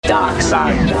Dark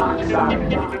side.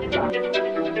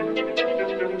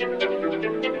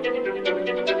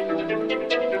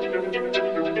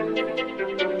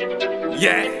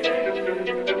 Yeah,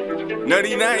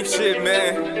 Nutty Night shit,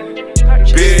 man.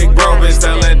 Big bro been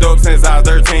selling dope since I was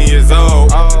 13 years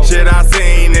old. Shit I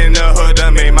seen in the hood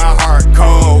that made my heart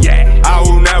cold. I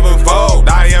will never fold,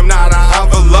 I am not an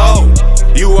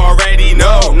envelope. You already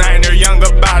know, Niner young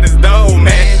about his dough,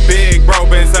 man. Big bro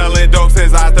been selling dope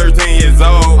since I was 13 years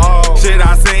old. Shit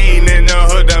I seen in the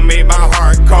hood that made my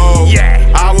heart cold.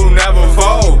 I will never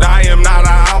fold, I am not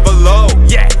an envelope.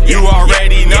 You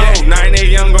already know, Niner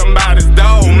young about his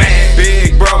dough, man.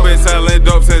 Big bro been selling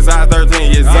dope since I was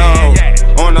 13 years old.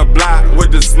 On the block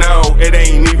with the snow, it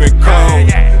ain't even cold.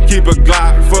 Keep a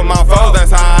Glock for my foes,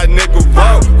 that's how a nigga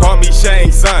roll. Call me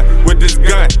Shane, son, with this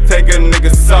gun, take a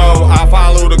nigga's soul. I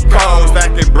follow the code,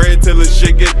 stacking bread till the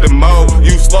shit get the mo.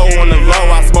 You slow on the low,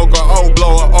 I smoke a O,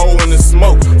 blow a O in the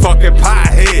smoke. Fucking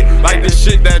pothead, like the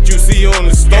shit that you see on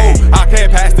the stove. I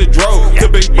can't pass the dro to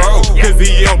big bro, cause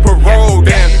he on parole.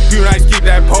 Damn, you nice keep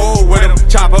that pole with him,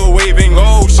 chopper waving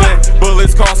ocean.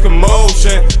 Bullets cause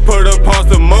commotion, put a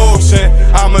pause to motion.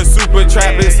 I'm a super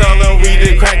trappist, selling weed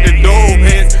and crack the dope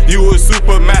heads. You a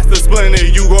super master splinter,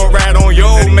 you gon' rat on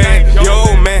yo man.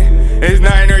 Yo man, it's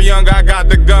Niner young, I got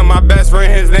the gun. My best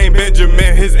friend, his name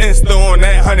Benjamin. His Insta on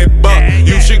that $100.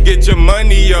 You should get your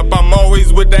money up, I'm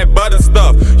always with that butter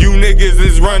stuff. You niggas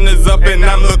is runners up and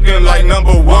I'm looking like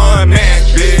 #1,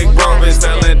 man. Big bro been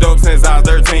selling dope since I was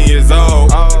 13 years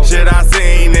old. Shit I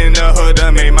seen in the hood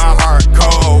that made my heart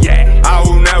cold. I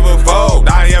will never fold,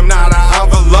 I am not an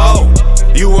envelope.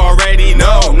 You already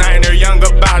know, Niner young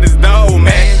about his dough,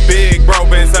 man. Big bro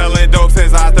been selling dope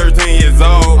since I was 13 years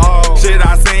old. Shit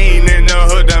I seen in the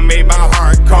hood that made my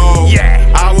heart cold.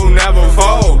 I will never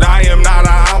fold, I am not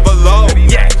an envelope.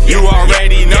 You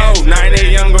already know, Niner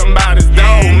young about his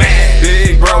dough, man.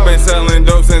 Big bro been selling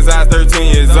dope since I was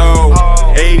 13 years old.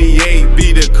 88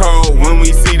 be the code when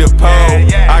we see the pole.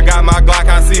 I got my Glock,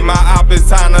 I see my op, it's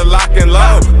time to lock and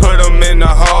load. Put them in the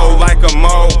hole like a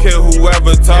mole, kill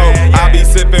whoever told. I be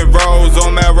sipping rolls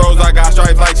on Melrose, I got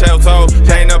stripes like shell toe.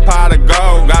 Chain a pot of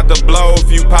gold, got the blow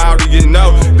if you powder, you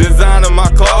know. Design of my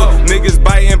clothes, niggas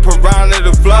biting piranha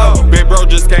the flow. Big bro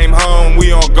just came home,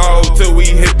 we on go till we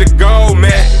hit the goal,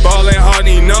 man. Ballin' hard,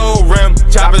 need no rim,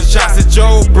 chopping shots at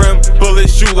your brim.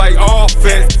 Bullets shoot like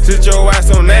offense, sit your ass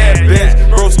on that bench.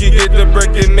 Broski get the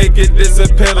brick and make it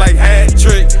disappear like hat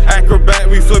trick. Acrobat,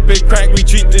 we flip it crack, we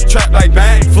treat the trap like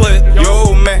backflip.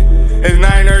 Yo man, it's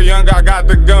Niner young, I got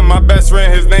the gun. My best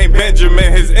friend, his name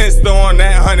Benjamin. His Insta on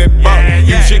that $100.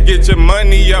 You should get your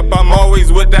money up, I'm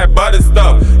always with that butter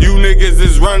stuff. You niggas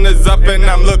is runners up and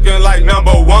I'm looking like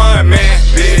 #1, man.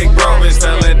 Big bro been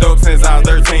selling dope since I was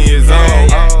 13 years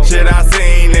old. Shit I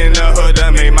seen in the hood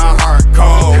that made my heart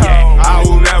cold.